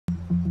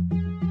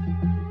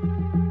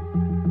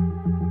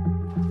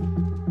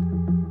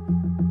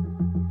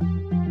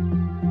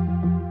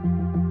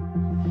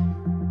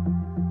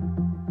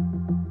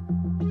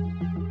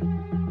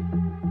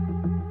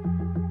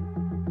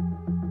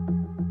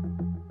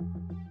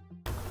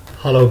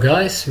Hello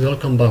guys,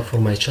 welcome back for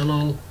my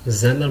channel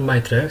Zender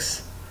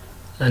Matrix,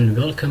 and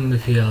welcome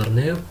if you are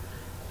new.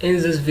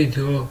 In this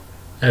video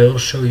I will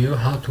show you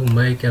how to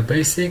make a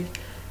basic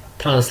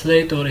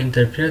translate or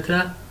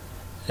interpreter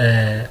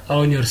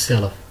on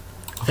yourself.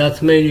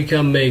 That means you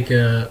can make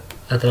a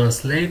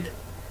translate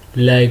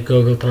like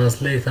Google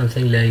Translate,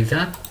 something like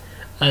that,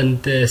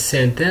 and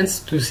sentence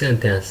to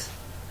sentence,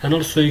 and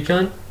also you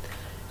can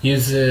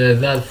use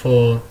that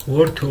for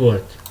word to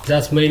word.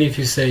 That means if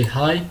you say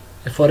hi,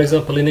 for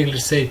example in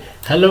English say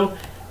hello,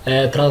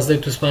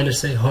 translate to Spanish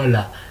say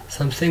hola,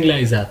 something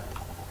like that.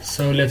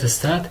 So let's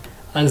start.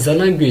 And the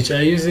language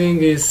I'm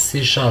using is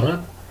C#,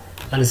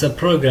 and the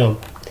program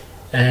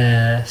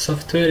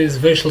software is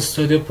Visual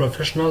Studio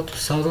Professional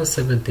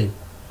 2017.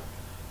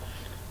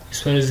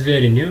 This one is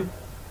very new.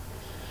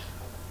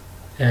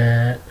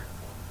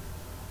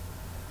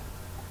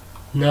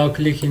 Now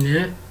click in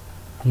here,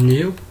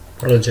 new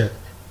project.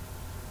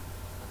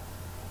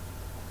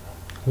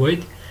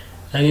 Wait,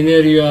 and in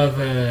here you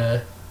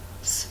have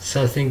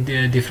something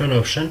different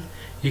option.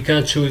 You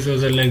can choose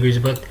other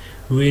language, but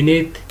we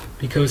need,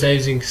 because I'm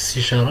using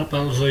C#,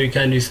 also you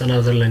can use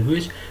another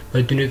language,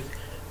 but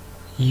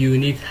you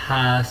need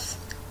has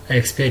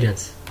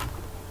experience.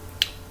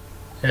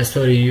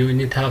 You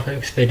need to have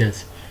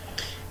experience.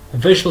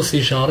 Visual C#,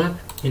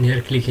 in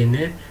here click in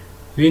there,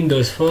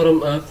 Windows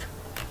Forum App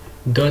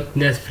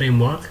 .NET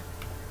Framework.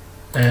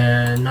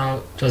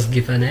 Now just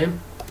give a name,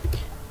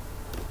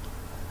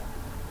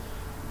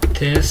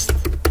 test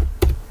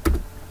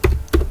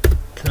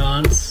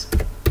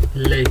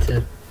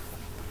translator,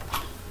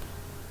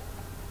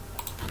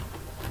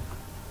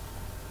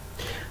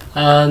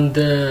 and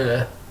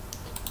the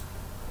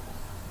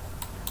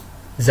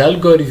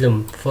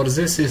algorithm for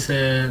this is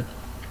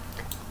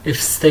if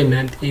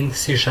statement in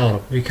C#.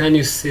 We can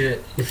use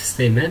if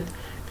statement,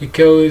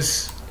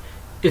 because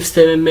if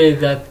statement means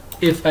that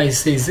if I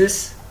say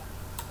this,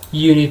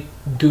 you need to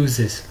do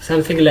this,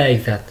 something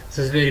like that. This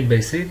is very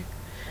basic.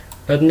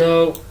 But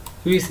now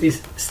with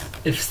this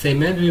if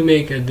statement we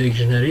make a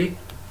dictionary.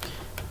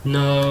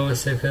 Now a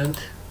second,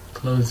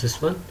 close this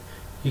one.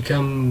 You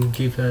can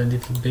give a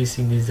little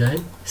basic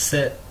design,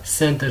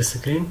 center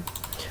screen,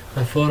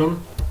 a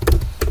forum,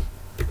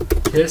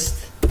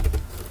 test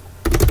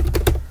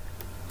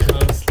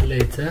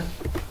translator.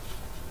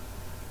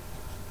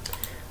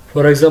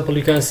 For example,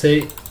 you can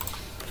say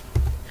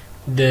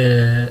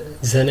the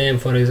name,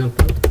 for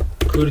example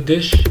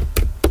Kurdish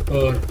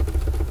or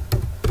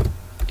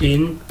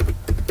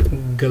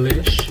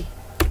English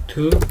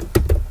to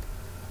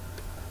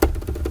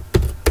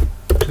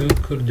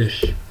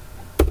Kurdish,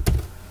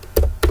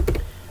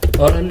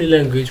 or any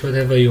language,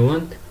 whatever you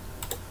want.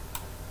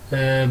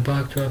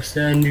 Back to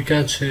upstairs, and you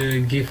can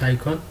give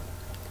icon.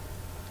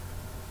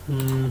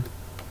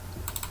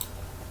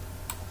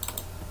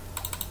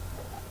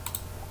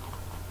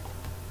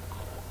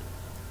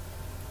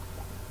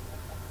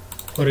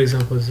 For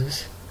example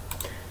this,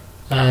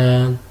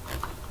 and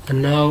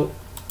now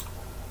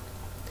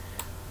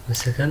a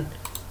second,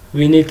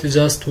 we need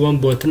just one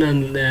button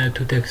and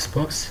two text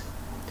box.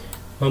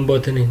 One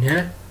button in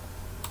here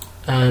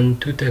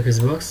and two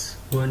text box,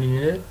 one in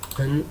here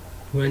and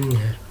one in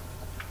here.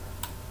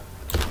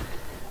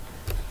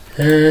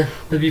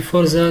 But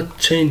before that,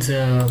 change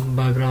the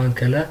background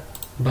color,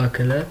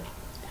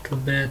 little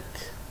bit.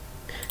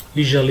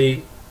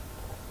 Usually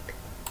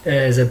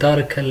the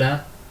dark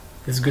color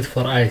is good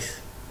for eyes,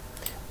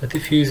 but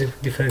if you use a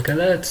different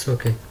color it's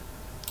okay.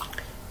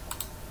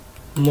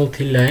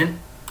 Multi-line,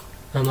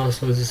 and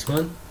also this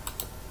one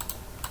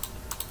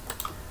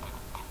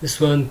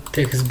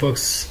text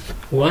box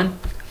 1,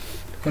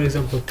 for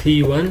example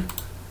T1,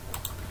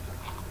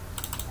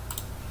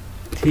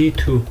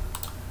 T2,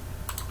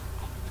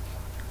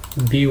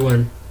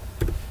 B1.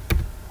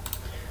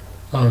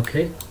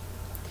 Okay,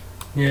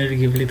 here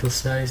give little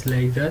size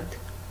like that,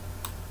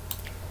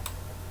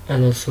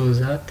 and also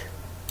that.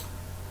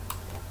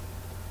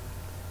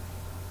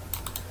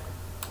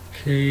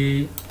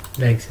 Okay,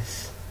 like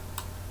this,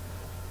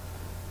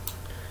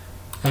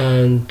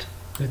 and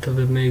little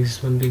bit make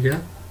this one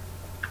bigger,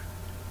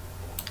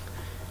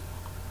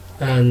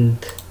 and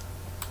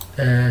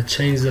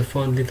change the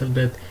font little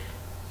bit,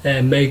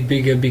 make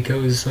bigger,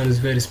 because this one is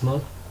very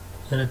small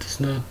and it is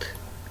not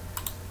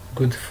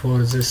good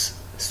for this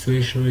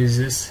situation with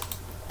this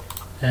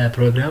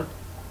program.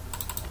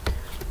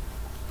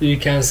 You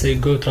can say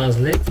go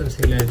translate,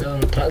 something like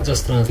that, or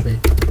just translate.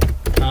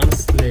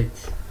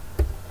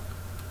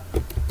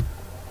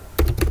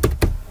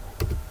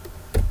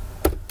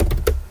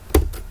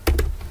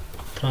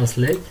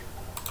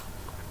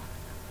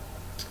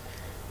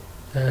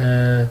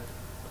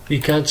 We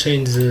can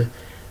change the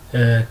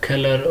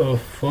color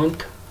of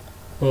font,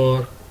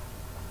 or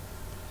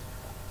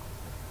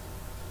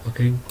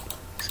okay,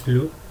 it's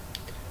blue,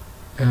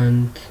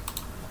 and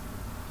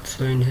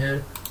so in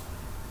here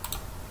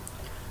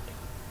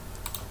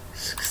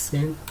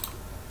 16,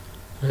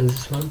 and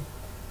this one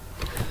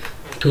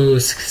to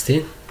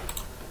 16.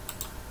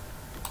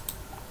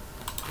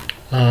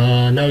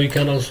 Now you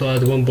can also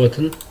add one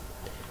button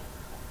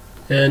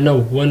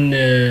no, one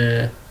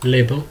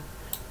label.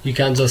 You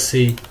can just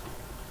see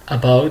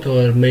about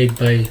or made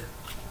by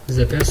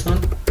the person.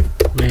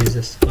 Made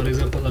this, for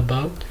example,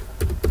 about.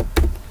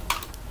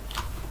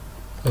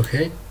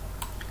 Okay,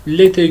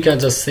 later you can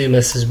just say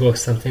message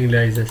box, something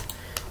like this,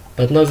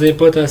 but not the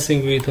important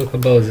thing we talk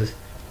about this.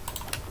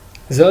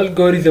 The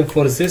algorithm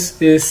for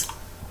this is,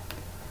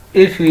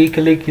 if we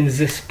click in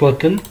this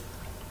button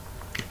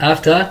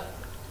after,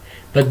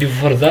 but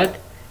before that,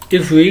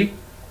 if we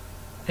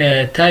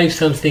type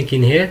something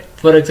in here,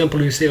 for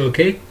example, you say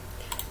okay,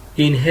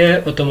 in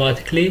here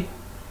automatically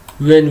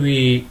when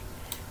we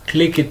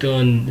click it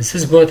on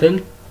this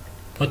button,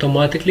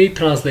 automatically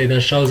translate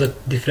and shows a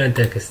different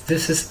text.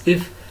 This is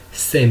if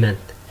statement.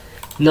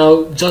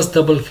 Now just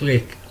double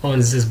click on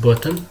this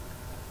button.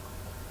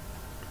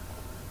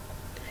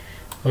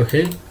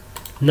 Okay,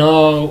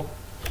 now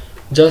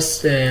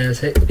just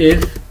say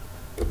if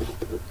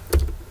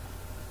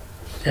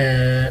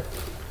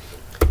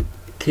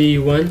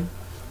t1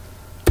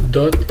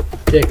 dot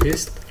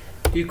text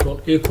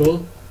equal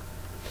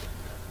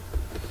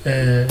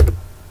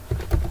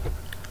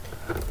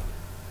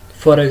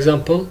for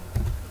example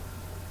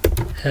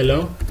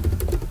hello.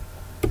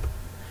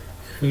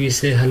 If we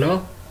say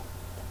hello,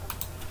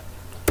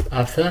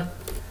 after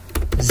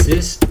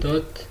this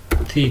dot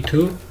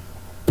t2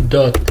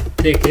 dot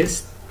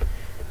text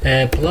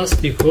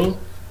plus equal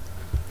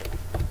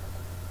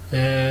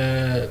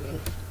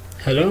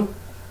hello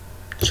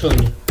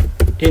Johnny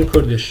in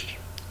Kurdish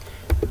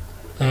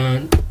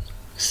and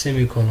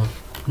semicolon.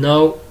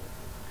 Now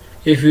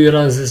if we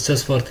run this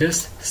just for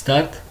test,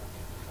 start.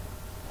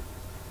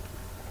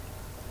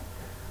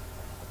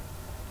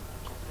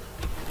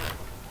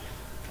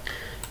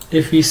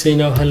 If we say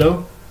now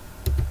hello,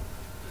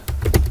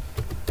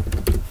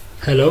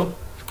 hello,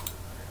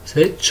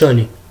 say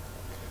Johnny,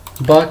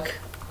 back.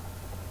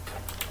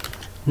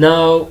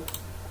 Now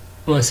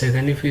 1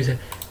 second, if we say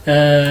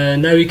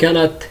now we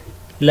cannot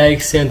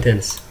like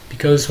sentence,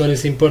 because one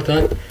is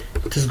important.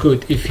 It is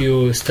good if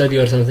you study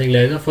or something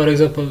like that. For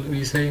example,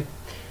 we say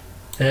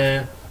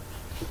I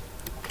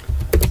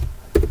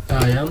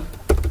am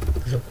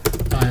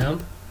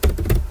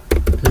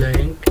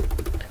playing,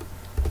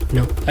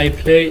 no, I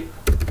play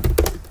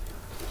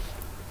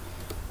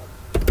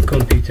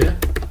computer.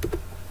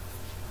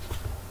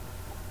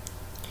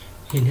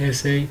 In here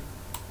say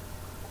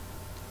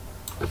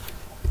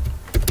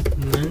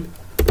من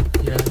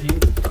يلي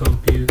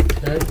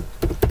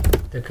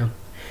computer.com.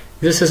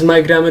 This is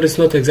my grammar, is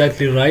not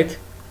exactly right,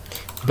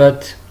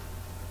 but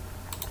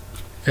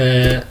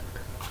it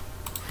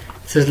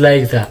is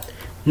like that.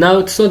 Now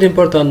it's not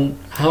important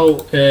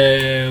how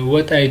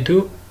what I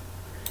do.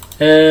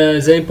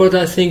 The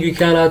important thing, you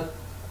cannot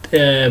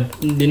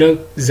you know,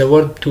 the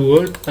word to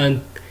word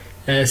and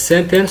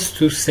sentence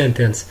to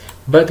sentence,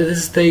 but it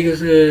is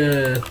takes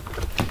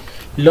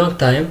long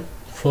time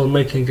for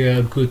making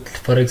a good,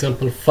 for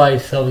example,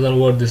 5,000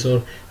 words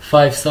or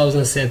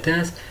 5,000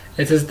 sentences.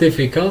 It is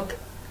difficult.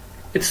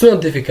 It's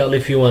not difficult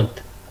if you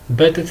want,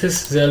 but it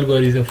is the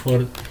algorithm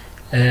for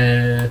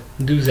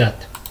do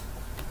that.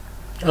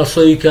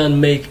 Also you can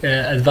make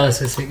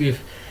advances if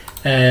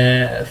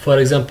for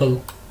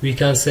example we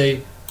can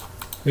say,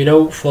 you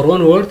know, for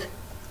one word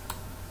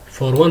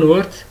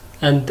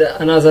and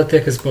another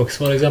text box,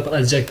 for example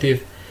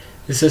adjective,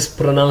 this is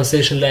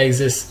pronunciation like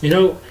this, you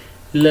know.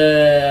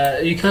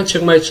 You can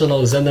check my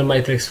channel Xander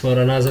Matrix for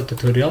another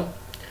tutorial.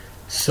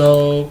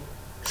 So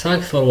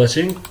thanks for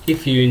watching.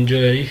 If you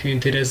enjoy, if you're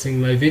interested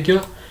in my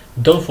video,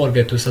 don't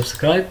forget to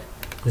subscribe.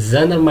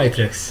 Xander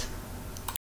Matrix.